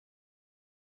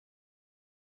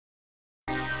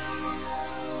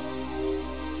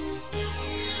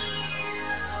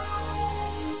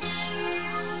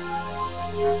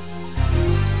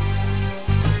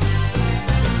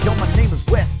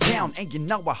Westown, and you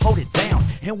know I hold it down.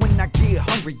 And when I get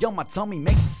hungry, yo, my tummy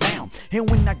makes a sound. And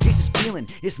when I get this feeling,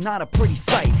 it's not a pretty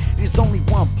sight. There's only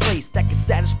one place that can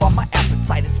satisfy my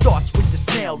appetite. It starts with the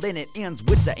Snell, then it ends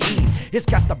with the Ean. It's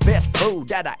got the best food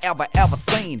that I ever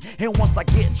seen. And once I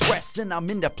get dressed and I'm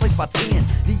in the place by 10,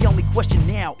 the only question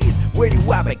now is, where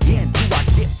do I begin? Do I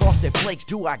get frosted flakes?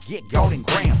 Do I get golden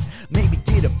grams? Maybe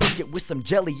get a biscuit with some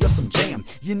jelly or some jam.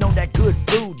 You know that good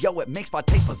food, yo, it makes my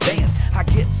taste buds dance. I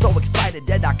get so excited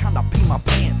that I kinda pee my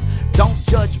pants. Don't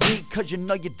judge me, cause you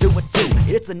know you do it too.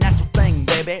 It's a natural thing,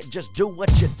 baby, just do what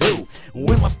you do.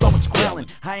 When my stomach's growling,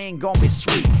 I ain't gonna be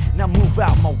sweet. Now move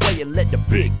out my way and let the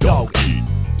big dog eat.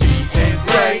 Eating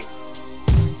great,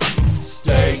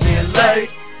 staying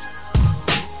late,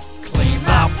 clean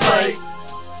my plate.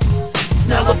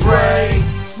 Snellebrate,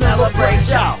 Snellebrate,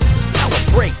 y'all.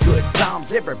 Celebrate good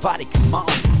times, everybody come on.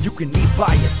 You can eat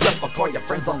by yourself or call your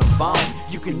friends on the phone.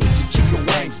 You can eat your chicken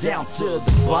wings down to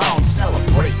the bone.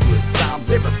 Celebrate good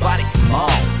times, everybody come on.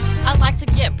 I like to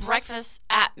get breakfast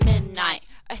at midnight.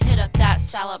 I hit up that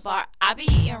salad bar, I be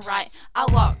eating right. I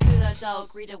walk through the door,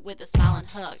 greeted with a smiling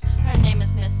hug. Her name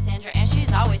is Miss Sandra, and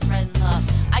she's always spreading love.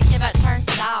 I give at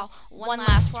turnstile, one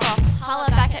last straw. Holla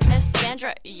back at Miss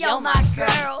Sandra, yo my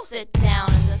girl. Sit down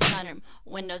in the sunroom,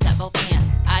 windows at both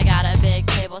ends. I got a big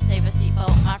table, save a seat for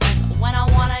my friends. When I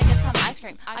wanna get some ice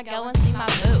cream, I go and see my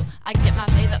boo. I get my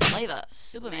favorite flavor,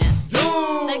 Superman.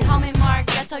 Yo! They call me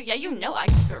Marghetto, yeah, you know I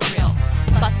keep it real.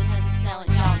 Bustin' heads and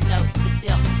Snelling, y'all know the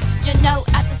deal. You know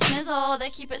at the Snizzle,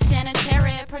 they keep it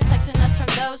sanitary, protecting us from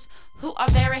those who are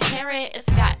very hairy. It's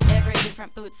got every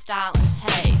different food style and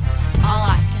taste. All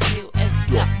I can do is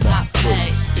stuff my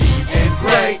face. Eating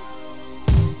great,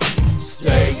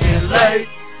 staying late,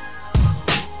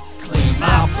 clean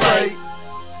my plate.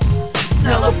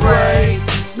 Snellebrate,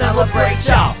 Snellebrate,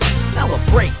 y'all.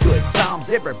 Celebrate good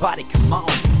times, everybody come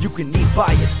on. You can eat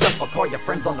by yourself or call your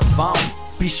friends on the phone.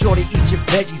 Be sure to eat your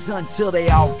veggies until they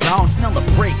all gone.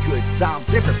 Celebrate good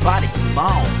times, everybody come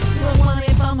on. Well, what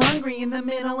if I'm hungry in the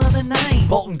middle of the night?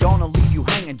 Bolton gonna leave you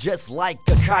hanging just like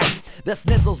a kite. The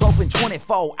Snizzle's open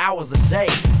 24 hours a day.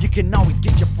 You can always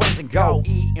get your friends and go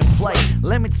eat and play.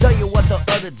 Let me tell you what the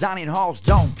other dining halls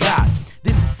don't got.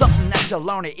 This is something that you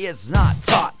learn, it is not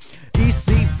taught.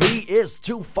 ECV is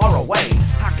too far away.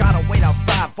 I gotta wait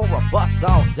outside for a bus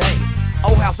all day.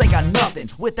 Oh, house ain't got nothing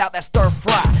without that stir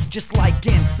fry. Just like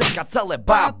in sync, I tell it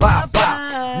bye, bye,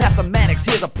 bye. Mathematics,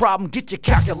 here's a problem, get your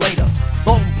calculator.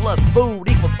 Bolton plus food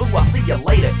equals, ooh, I'll see you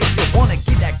later. If you wanna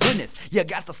get that goodness, you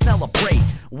got to celebrate.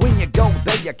 When you go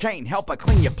there, you can't help but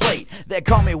clean your plate. They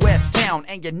call me Westown,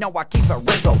 and you know I keep it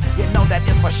rizzo. You know that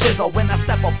it's for shizzle when I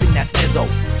step up in that snizzle.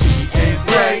 Eating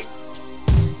great,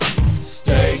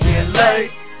 staying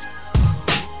late,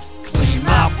 clean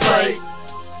my plate.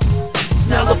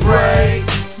 Snellebrate,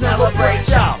 Snellebrate,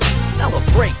 y'all.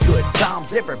 Celebrate good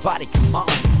times, everybody come on.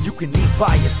 You can eat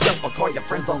by yourself or call your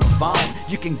friends on the phone.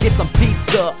 You can get some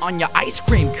pizza on your ice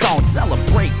cream cone.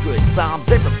 Celebrate good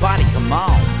times, everybody come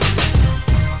on.